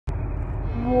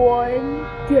one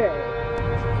day.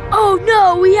 Oh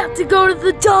no, we have to go to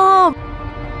the dump!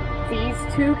 These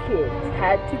two kids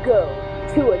had to go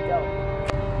to a dump.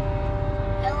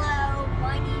 Hello,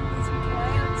 my name is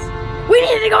Brant. We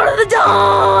need to go to the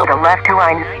dump! The left to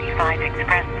line 95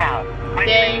 Express South.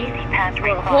 They Easy pass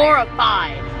were required.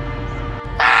 horrified.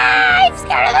 Ah, I'm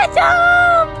scared of the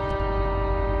dump!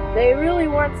 They really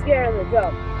weren't scared of the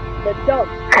dump. The dump.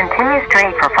 Continue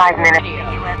straight for 5 minutes.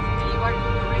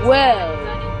 Well,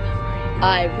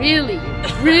 I really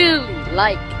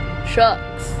like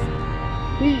trucks.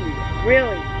 He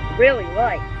really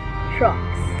liked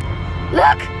trucks.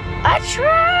 Look! A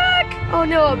truck! Oh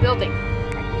no, a building.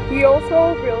 He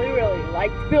also really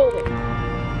liked building.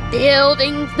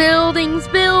 Buildings, buildings,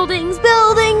 buildings,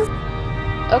 buildings!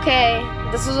 Okay,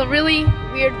 this was a really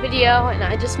weird video and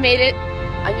I just made it.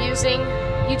 I'm using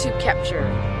YouTube Capture.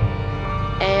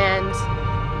 And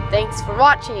thanks for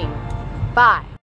watching. Bye.